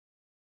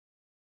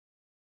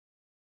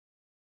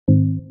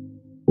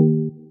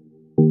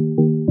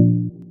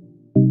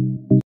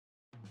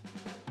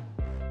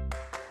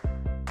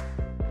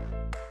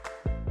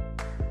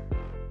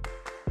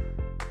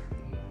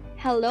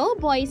Hello,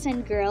 boys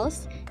and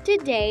girls.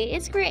 Today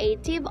is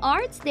Creative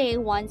Arts Day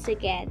once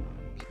again.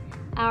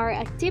 Our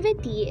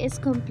activity is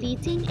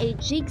completing a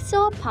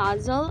jigsaw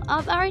puzzle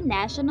of our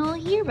national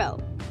hero.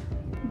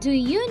 Do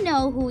you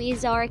know who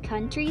is our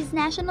country's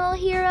national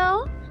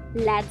hero?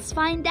 Let's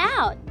find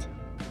out.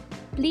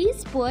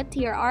 Please put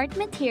your art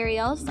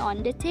materials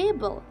on the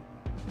table.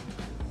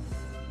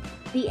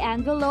 The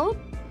envelope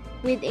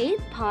with 8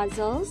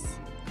 puzzles,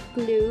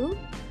 glue,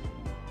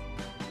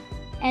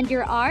 and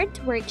your art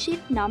worksheet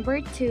number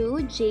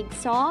 2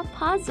 jigsaw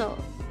puzzle.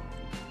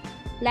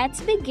 Let's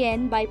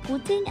begin by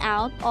putting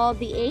out all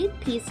the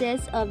 8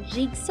 pieces of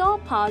jigsaw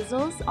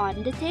puzzles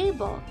on the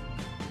table.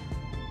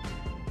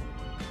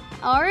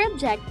 Our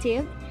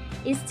objective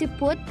is to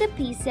put the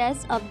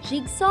pieces of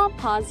jigsaw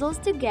puzzles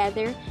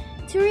together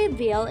to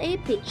reveal a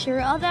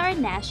picture of our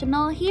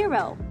national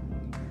hero.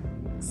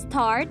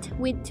 Start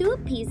with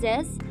 2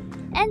 pieces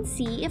and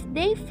see if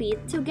they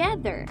fit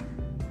together.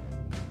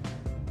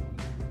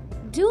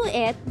 Do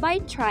it by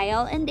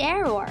trial and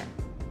error.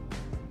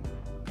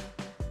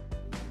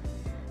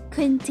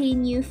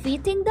 Continue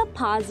fitting the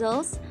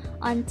puzzles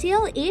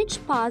until each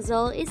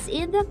puzzle is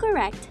in the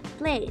correct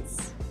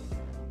place.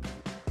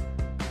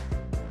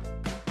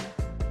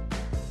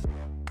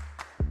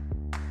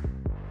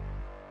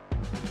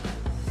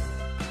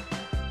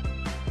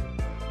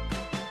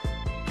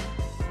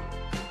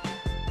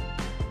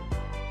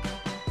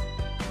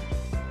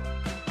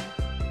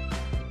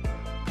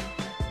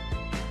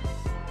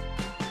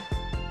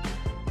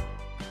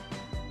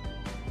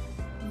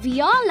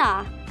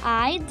 Viola,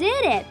 I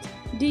did it!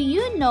 Do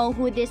you know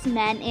who this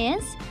man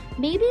is?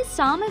 Maybe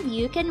some of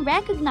you can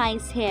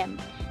recognize him.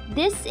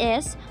 This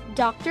is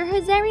Dr.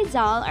 Jose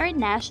Rizal, our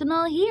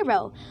national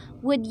hero.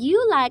 Would you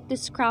like to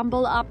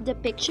scramble up the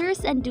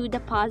pictures and do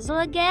the puzzle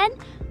again?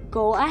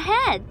 Go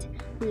ahead.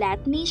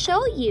 Let me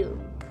show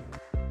you.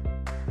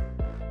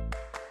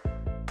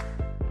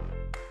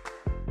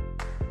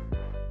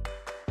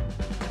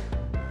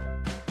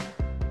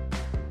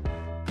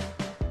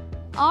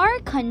 Our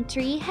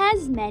country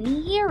has many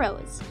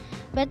heroes,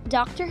 but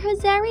Dr.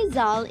 Jose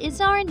Rizal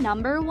is our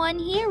 #1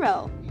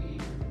 hero.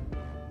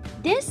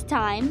 This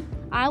time,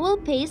 I will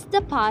paste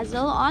the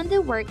puzzle on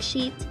the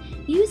worksheet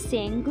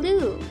using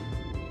glue.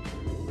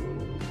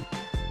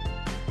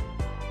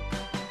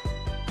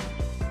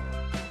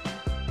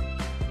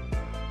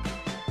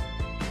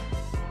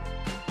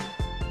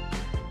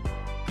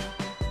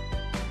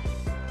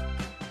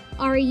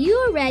 Are you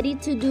ready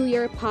to do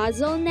your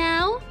puzzle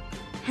now?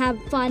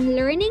 Have fun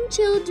learning,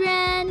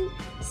 children!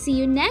 See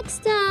you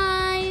next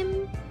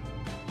time!